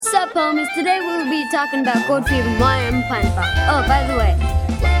up, homies? Today we'll be talking about Goldfield and why I'm planning for. Oh, by the way,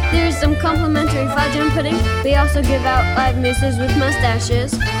 there's some complimentary fudge and pudding. We also give out live mooses with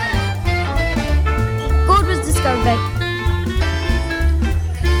mustaches. Gold was discovered by...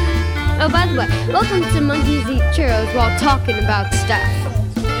 Oh, by the way, welcome to Monkeys Eat Churros while talking about stuff.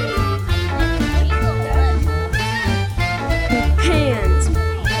 Hands.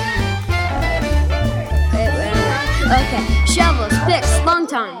 Okay, shovels, picks, long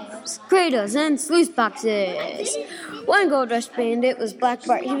times, cradles, and sluice boxes. One Gold Rush bandit was Black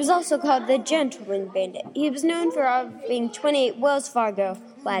Bart. He was also called the Gentleman Bandit. He was known for robbing 28 Wells Fargo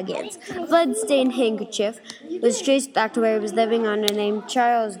wagons. A blood-stained handkerchief was traced back to where he was living under the name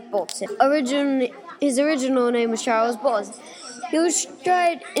Charles Bolton. His original name was Charles Bowles. He was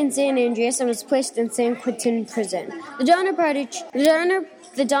tried in San Andreas and was placed in San Quentin prison. The Donner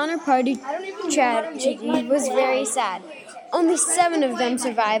Party tragedy was very sad. Only 7 of them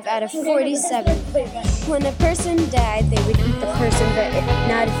survived out of 47. When a person died, they would eat the person, but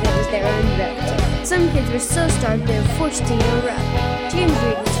not if it was their own relative. Some kids were so starved they were forced to eat a rug. James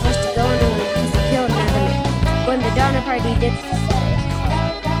Reed was forced to go on a leave because he killed another man. When the Donner Party did...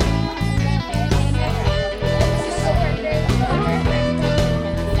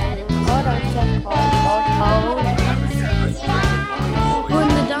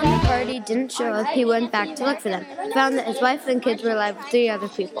 didn't show up, he went back to look for them. He found that his wife and kids were alive with 3 other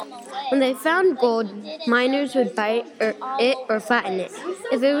people. When they found gold, miners would bite it or flatten it.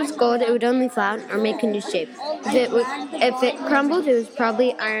 If it was gold, it would only flatten or make a new shape. If it crumbled, it was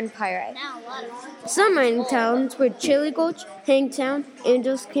probably iron pyrite. Some mining towns were Chili Gulch, Hangtown,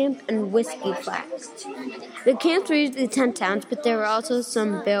 Angels Camp, and Whiskey Flats. The camps were usually tent towns, but there were also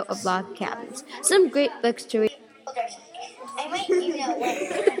some built of log cabins. Some great books to read. I might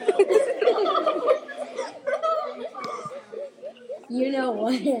You know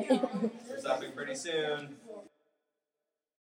what? We're stopping pretty soon.